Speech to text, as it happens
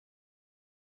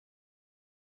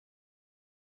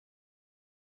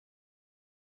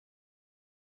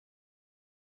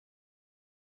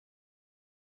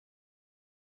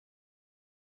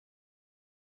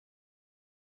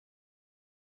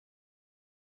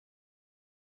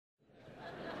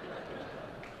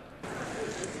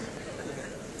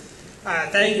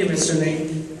Thank you, Mr. Lee.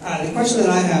 The question that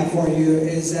I have for you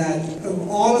is that of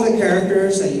all of the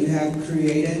characters that you have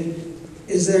created,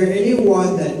 is there any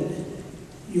one that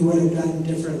you would have done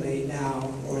differently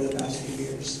now over the past few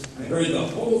years? I heard the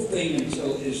whole thing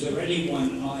until, is there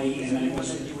anyone you would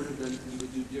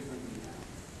do differently now?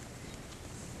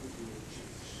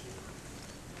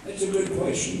 That's a good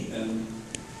question.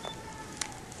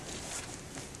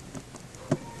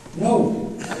 No.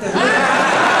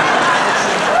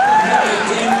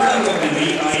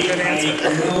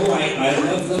 I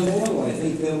love them all. I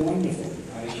think they're wonderful.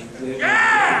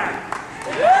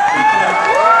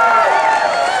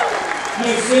 No,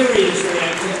 seriously, I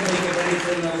can't think of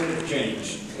anything I would have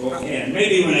changed. And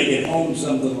maybe when I get home,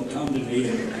 something will come to me,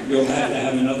 and you'll have to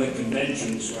have another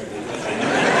convention so I can let you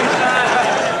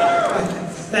know.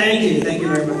 Thank you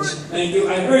very much. Thank you.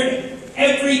 I heard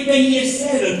everything you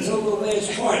said until the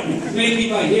last part. Maybe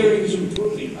my hearing's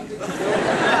improving.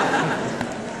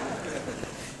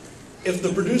 If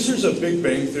the producers of Big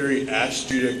Bang Theory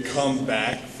asked you to come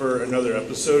back for another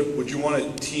episode, would you want to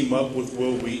team up with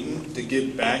Will Wheaton to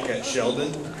get back at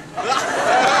Sheldon? Only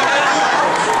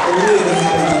if it's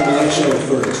on my show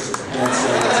first.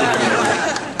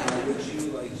 Would you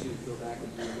like to go back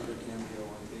and do another cameo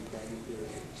on Big Bang Theory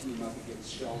and team up against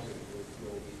Sheldon with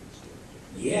Will Wheaton's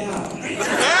character? Yeah.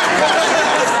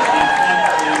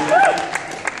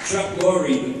 Chuck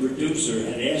Lorre, the producer,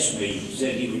 had asked me,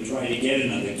 said he would try to get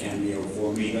another cameo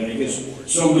for me, but I guess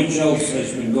so much else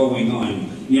has been going on.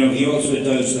 You know, he also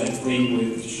does that thing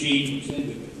with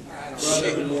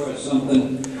brother-in-law or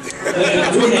something.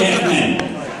 2.5 Men.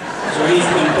 So he's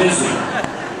been busy.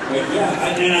 But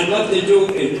yeah, and I'd love to do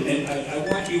it, and I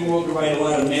want you all to write a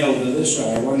lot of mail to this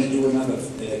guy. I want to do another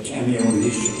cameo in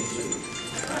this show.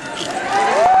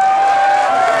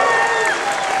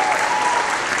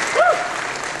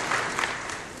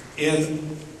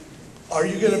 And are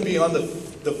you going to be on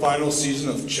the final season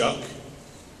of Chuck?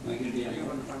 Am I going to be on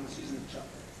the final season of Chuck?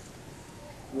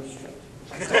 Which Chuck?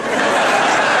 That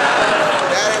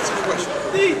answers the question.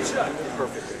 The Chuck.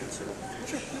 Perfect answer.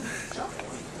 Chuck.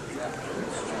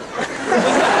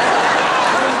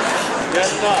 Yes,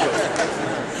 no.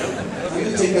 I'm going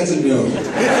to take that as a no.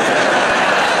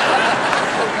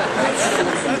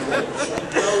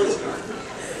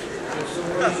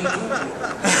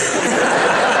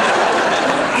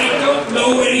 I don't know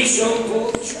any show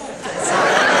called Chuck.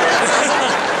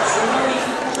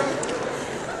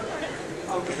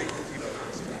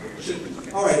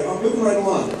 All right, I'm moving right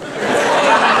along. It's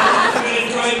going to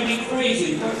drive me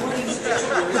crazy. What is this?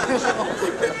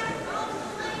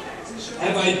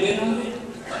 Have I been on it?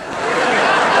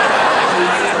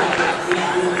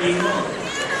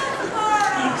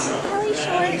 I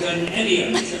haven't done any of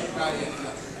it.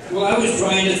 Well, I was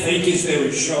trying to think, is there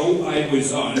a show I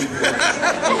was on? There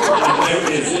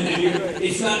isn't. And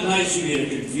it's not nice of you to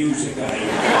confuse a guy.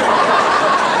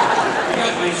 I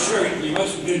got my shirt. You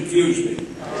mustn't confuse me.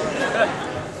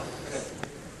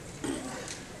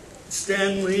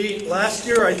 Stan Lee, last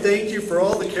year I thanked you for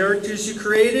all the characters you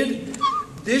created.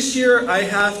 This year I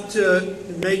have to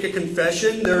make a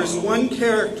confession. There's one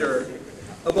character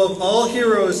above all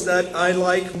heroes that I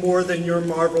like more than your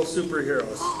Marvel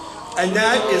superheroes. And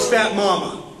that is Fat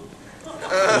Mama.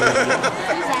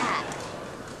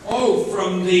 Oh,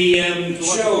 from the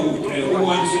show, Who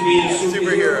Wants to Be a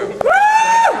Superhero?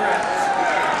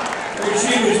 Well,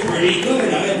 she was pretty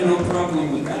good. I have no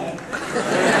problem with that.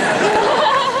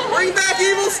 Bring back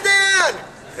Evil Stan!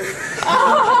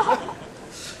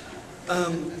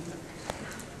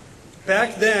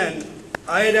 Back then,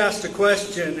 I had asked a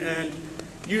question, and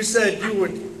you said you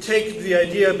would take the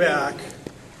idea back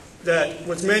that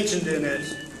was mentioned in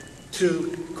it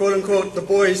to, quote-unquote, the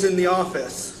boys in the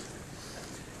office.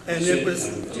 And it was...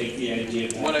 Take the idea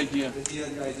back. What idea?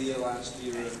 The idea last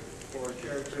year for a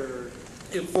character...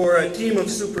 For a team of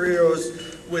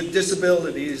superheroes with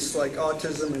disabilities like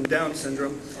autism and Down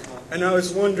syndrome. And I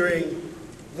was wondering,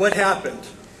 what happened?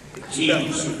 Team of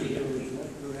superheroes.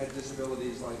 Who had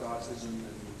disabilities like autism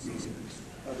and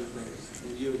other things.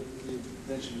 And you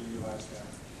mentioned in your last time.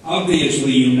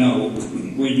 Obviously, you know,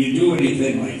 when you do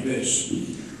anything like this,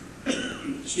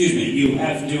 excuse me, you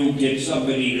have to get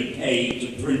somebody to pay to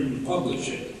print and publish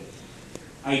it.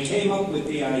 I came up with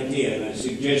the idea, and I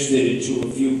suggested it to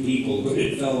a few people, but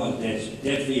it fell on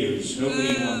deaf ears.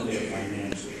 Nobody went there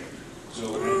financially.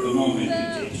 So at the moment,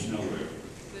 it's nowhere.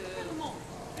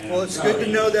 And Well, it's good to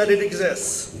know that it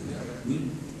exists.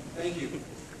 Thank you.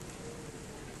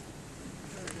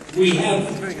 We have,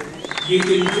 you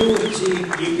can do a team,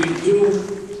 you can do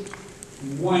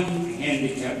one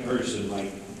handicapped person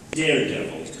like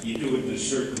Daredevil. You do it in a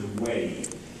certain way.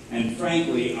 And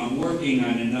frankly, I'm working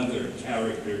on another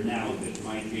character now that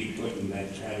might be put in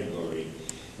that category.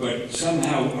 But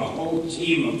somehow a whole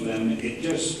team of them, it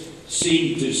just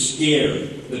seemed to scare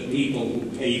the people who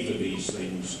pay for these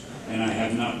things. And I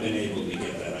have not been able to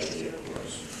get that idea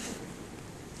across.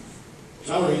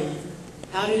 Sorry.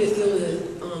 How did it feel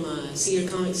to see your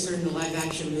comics turn into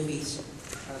live-action movies?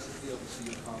 How does it feel to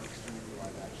see your comics turn into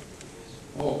live action?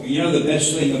 Oh, you know the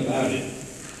best thing about it?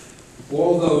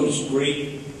 All those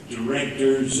great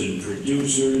directors and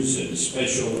producers and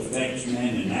special effects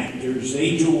men and actors,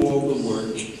 they do all the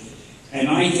work, and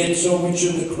I get so much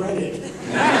of the credit.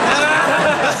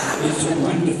 It's a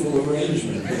wonderful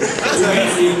arrangement. To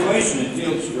answer your question, it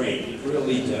feels great. It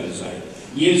really does.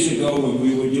 Years ago, when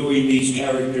we were doing these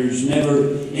characters,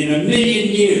 never in a million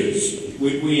years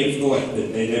would we have thought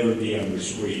that they'd ever be on the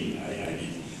screen.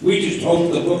 We just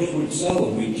hoped the books would sell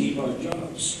and we'd keep our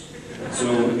jobs.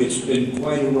 So it's been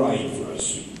quite a ride for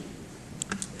us.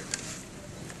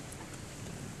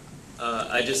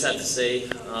 I just have to say,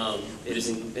 it is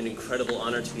an incredible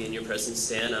honor to be in your presence,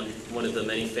 Stan. I'm one of the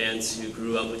many fans who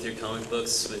grew up with your comic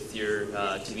books, with your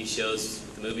TV shows,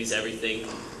 the movies, everything.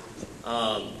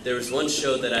 There was one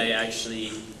show that I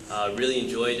actually really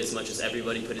enjoyed as much as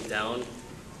everybody put it down.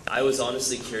 I was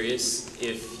honestly curious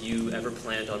if you ever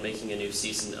planned on making a new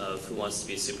season of Who Wants to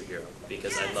Be a Superhero,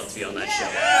 because I'd love to be on that show.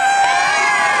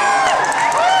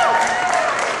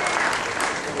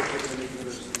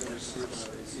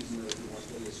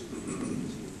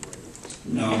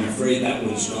 No, I'm afraid that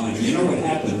was gone. You know what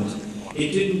happened?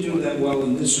 It didn't do that well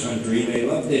in this country. They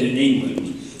loved it in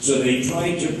England. So they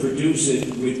tried to produce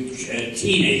it with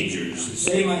teenagers. The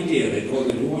same idea. They called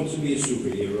it Who Wants to Be a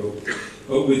Superhero,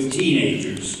 but with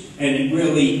teenagers. And it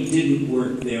really didn't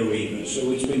work there either.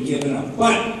 So it's been given up.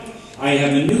 But I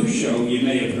have a new show you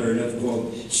may have heard of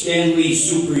called Stan Lee's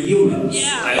Superhumans.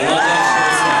 Yeah, I love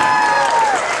that show.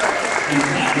 And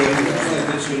that one looks like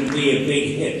it's going to be a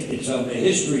big hit. It's on the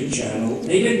History Channel.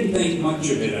 They didn't think much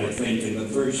of it, I think, in the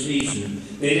first season.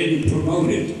 They didn't promote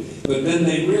it. But then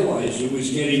they realized it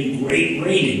was getting great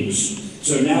ratings.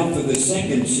 So now for the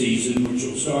second season, which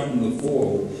will start in the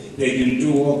fall, they're going to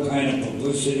do all kind of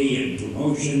publicity and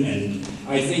promotion, and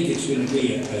I think it's going to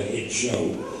be a hit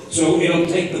show. So it'll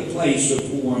take the place of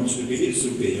Who Wants to Be a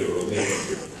Superhero,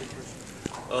 maybe.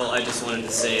 Well, I just wanted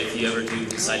to say, if you ever do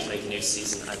decide to make a new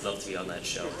season, I'd love to be on that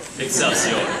show.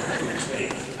 Excelsior.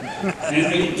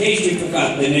 And in case you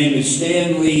forgot, the name is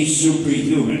Stan Lee's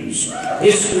Superhumans.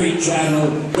 History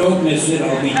Channel, don't miss it,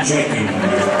 I'll be checking on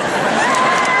you.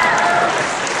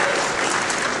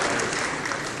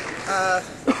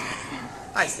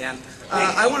 Hi, Stan.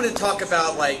 I wanted to talk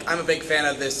about, I'm a big fan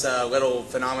of this little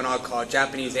phenomenon called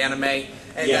Japanese anime,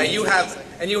 and Yeah. you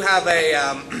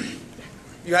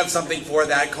have something for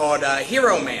that called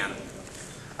Hero Man.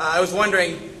 I was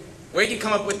wondering, where did you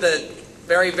come up with the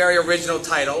very, very original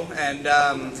title? And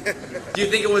do you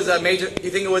think it was a major? Do you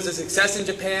think it was a success in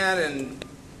Japan and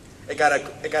it got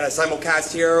a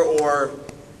simulcast here, or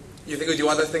you think it would do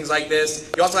other things like this?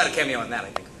 You also had a cameo in that, I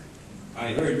think.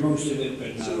 I heard most of it,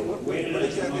 but no. So what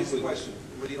exactly is the question?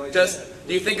 What do you like Just,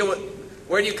 do you think it was?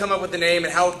 Where do you come up with the name,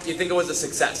 and how do you think it was a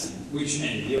success? Which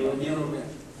name? Hero Man? Hero Man.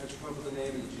 How'd you come up with the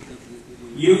name, and did you think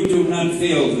You do not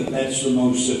feel that that's the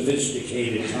most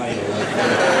sophisticated title I've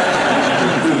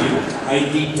heard, do you? I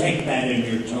detect that in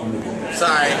your tone of voice.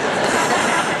 Sorry.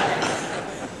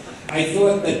 I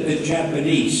thought that the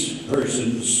Japanese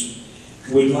persons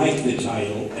would like the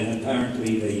title, and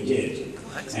apparently they did.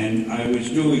 And I was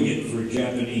doing it for a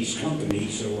Japanese company,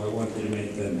 so I wanted to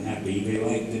make them happy. They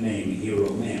liked the name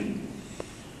Hero Man.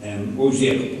 What was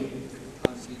the other one?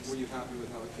 Were you happy with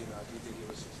how it came out? Do you think it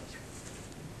was successful?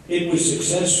 It was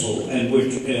successful, and we're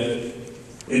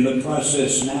in the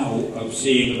process now of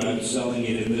seeing about selling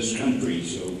it in this country,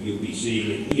 so you'll be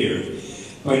seeing it here.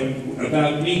 But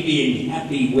about me being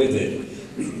happy with it,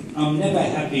 I'm never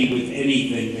happy with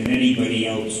anything that anybody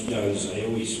else does. I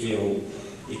always feel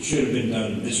it should have been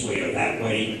done this way or that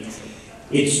way.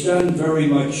 It's done very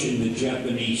much in the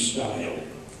Japanese style,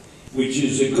 which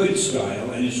is a good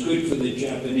style, and it's good for the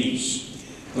Japanese.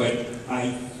 But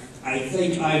I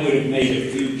think I would have made a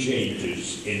few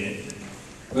changes in it.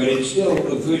 But it's still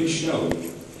a good show.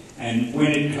 And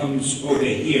when it comes over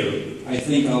here, I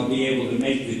think I'll be able to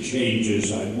make the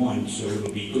changes I want, so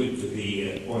it'll be good for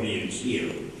the audience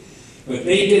here. But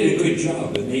they did a good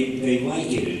job, and they like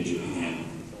it in Japan.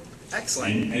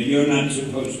 Excellent. And you're not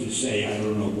supposed to say, I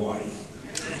don't know why.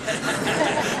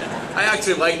 I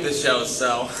actually like this show,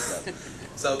 so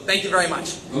thank you very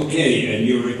much. Okay, and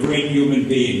you're a great human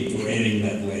being for adding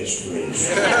that last phrase.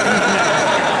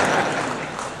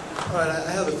 All right,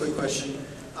 I have a quick question.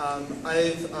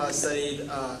 I've studied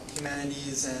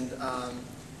humanities and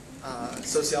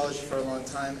sociology for a long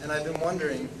time, and I've been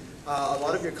wondering, a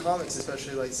lot of your comics,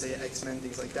 especially like say X-Men,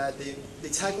 things like that, they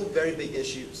tackle very big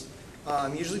issues.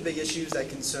 Usually big issues that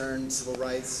concern civil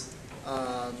rights,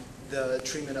 the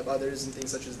treatment of others and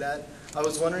things such as that. I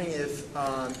was wondering if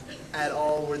at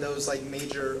all were those like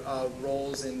major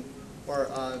roles in, or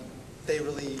they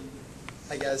really,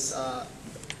 I guess,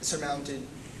 surmounted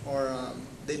or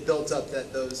they built up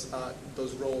that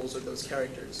those roles or those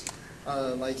characters.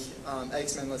 Like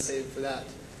X-Men, let's say for that.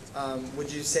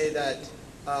 Would you say that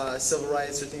civil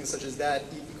rights or things such as that,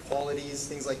 equalities,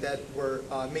 things like that, were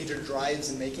major drives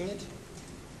in making it?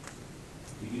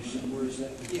 You use some words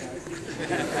that? Yeah.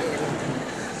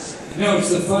 No,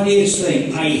 it's the funniest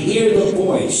thing. I hear the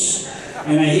voice,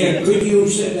 and I hear, could you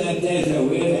say that there's a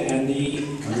weird and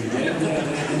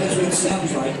that's what it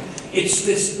sounds like. It's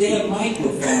this damn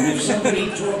microphone. If somebody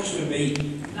talks to me,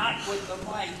 not with the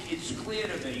mic, it's clear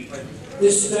to me, but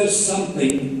this does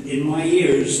something in my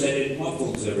ears that it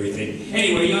muffles everything.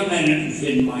 Anyway, you're not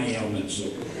interested in my ailments. So.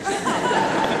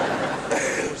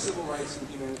 Are civil rights and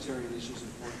humanitarian issues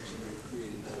important to you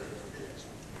creating characters?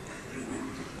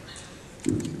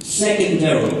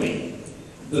 Secondarily,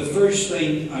 the first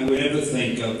thing I would ever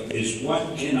think of is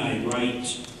what can I write,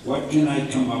 what can I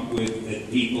come up with that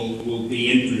people will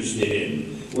be interested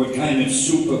in, what kind of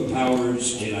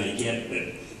superpowers can I get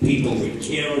that people would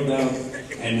care about,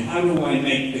 and how do I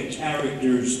make the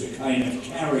characters the kind of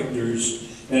characters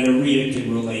that a reader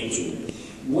can relate to.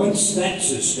 Once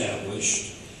that's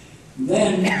established,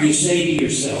 then you say to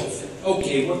yourself,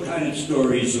 okay, what kind of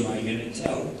stories am I going to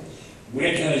tell?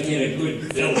 Where can I get a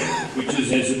good villain, which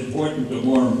is as important or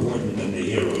more important than the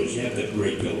heroes? You have the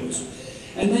great villains.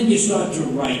 And then you start to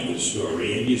write the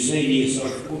story, and you say to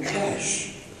yourself, well,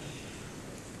 gosh,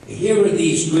 here are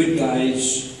these good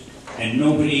guys, and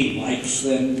nobody likes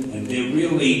them, and they're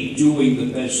really doing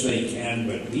the best they can,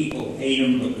 but people hate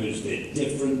them because they're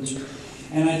different.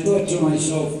 And I thought to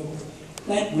myself,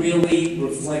 that really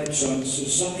reflects on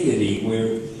society,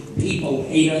 where people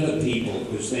hate other people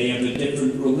because they have a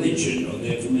different religion, or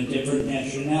they're from a different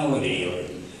nationality, or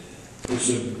because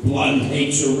a blonde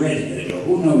hates a redhead, or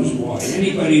who knows why,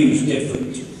 anybody who's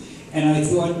different. And I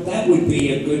thought that would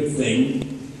be a good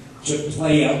thing to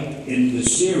play up in the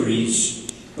series,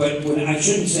 but when I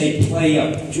shouldn't say play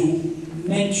up, to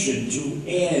mention, to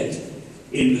add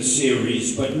in the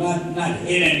series, but not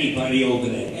hit anybody over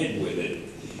the head with it.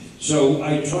 So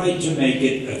I tried to make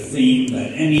it a theme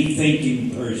that any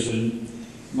thinking person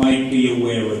might be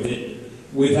aware of it,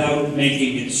 without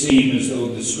making it seem as though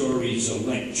the stories are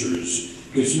lectures,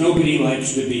 because nobody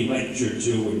likes to be lectured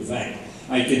to. In fact,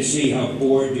 I can see how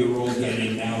bored you're all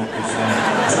getting now because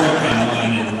I'm talking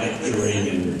on and lecturing,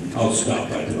 and I'll stop.